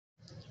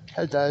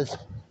Hey guys,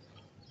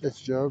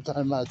 it's Gerald.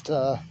 I'm at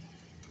the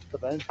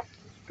bank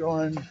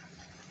going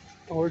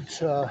towards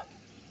Farm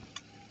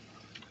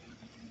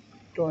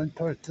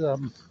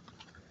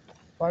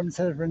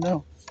Center right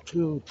now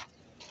to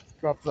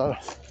drop the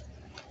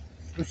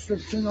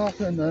prescription off,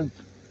 and then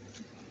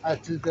I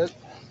have to get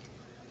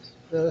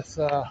this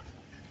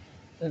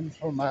thing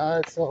for my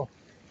eyes, so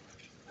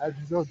I have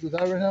to go do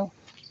that right now.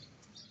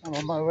 I'm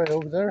on my way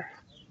over there,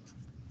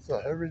 so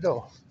here we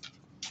go.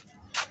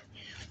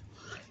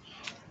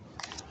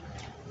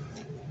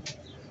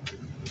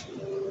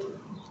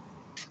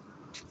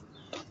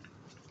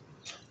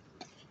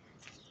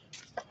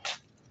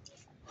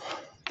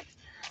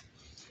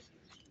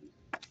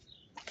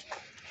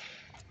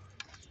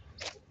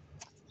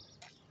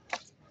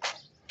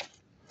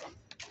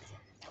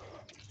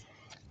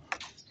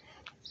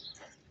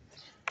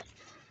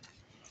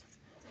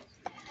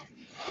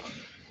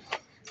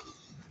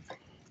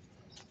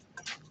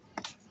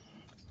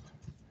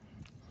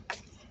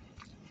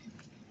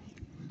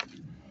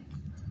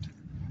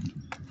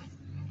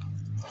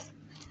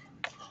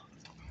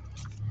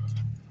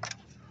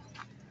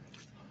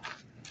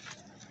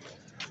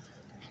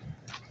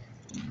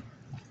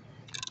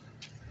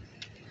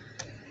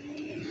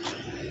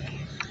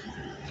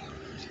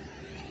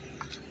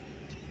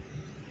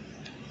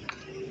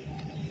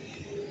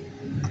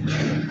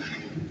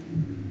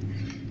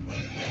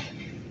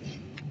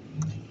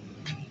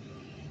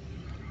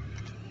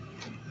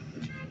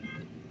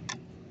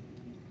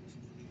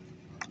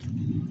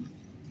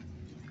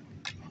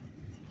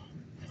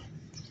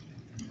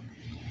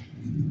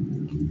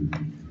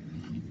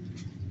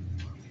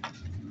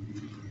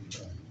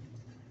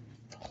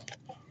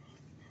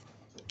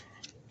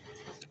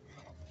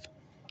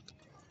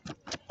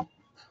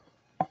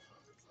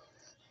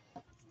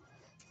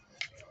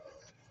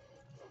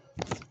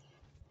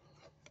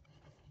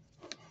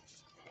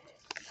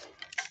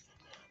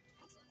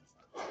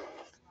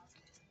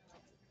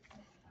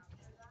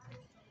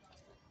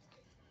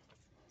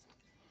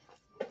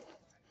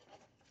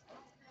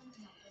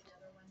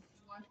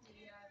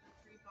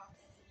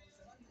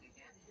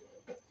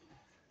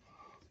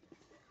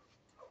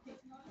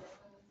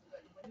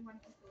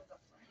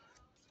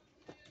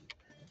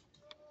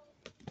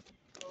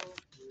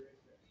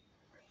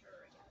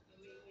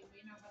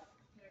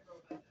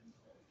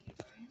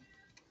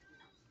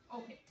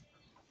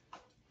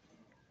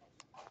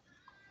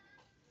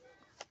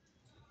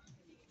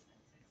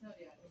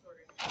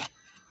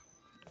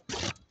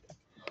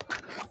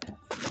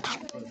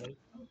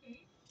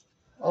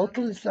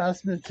 Oakley's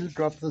asked me to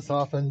drop this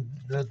off and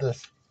do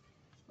this.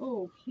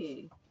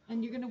 Okay.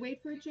 And you're going to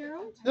wait for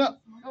Gerald? Yeah.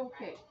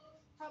 Okay.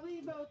 Probably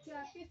about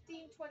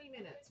 15, 20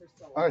 minutes or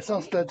so. All right,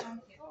 sounds good.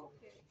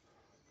 Okay.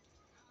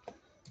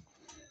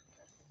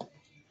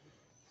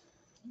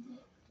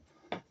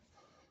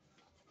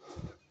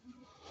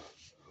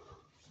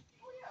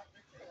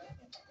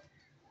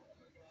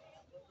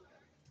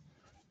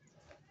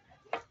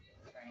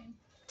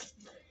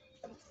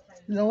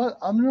 You know what?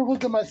 I'm gonna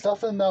look at my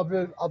stuff and I'll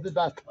be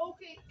back.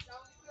 Okay.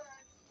 Sounds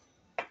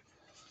good.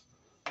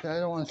 Okay, I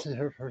don't want to sit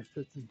here for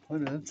 15,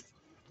 20 minutes.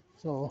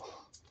 So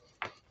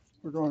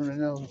we're going right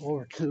now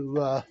over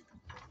to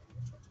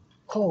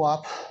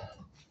Co-op.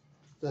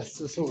 That's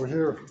just over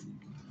here.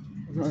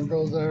 We're gonna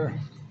go there,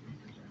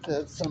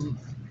 get some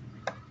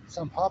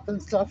pop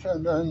and stuff,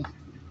 and then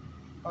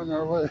on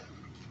our way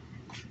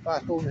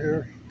back over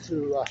here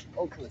to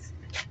Oakley.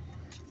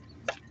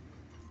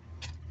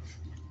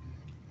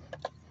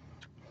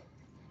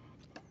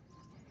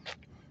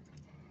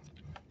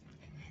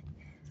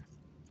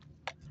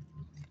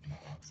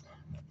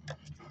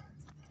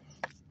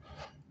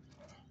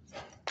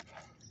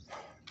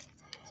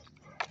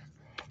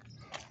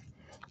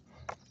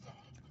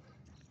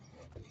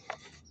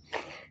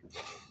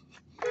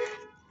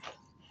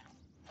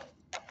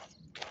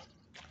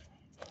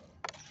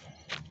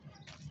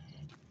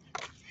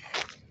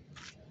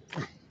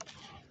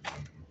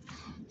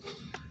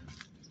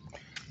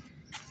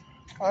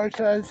 All right,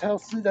 guys, I'll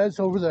see you guys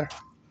over there.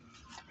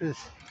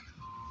 Peace.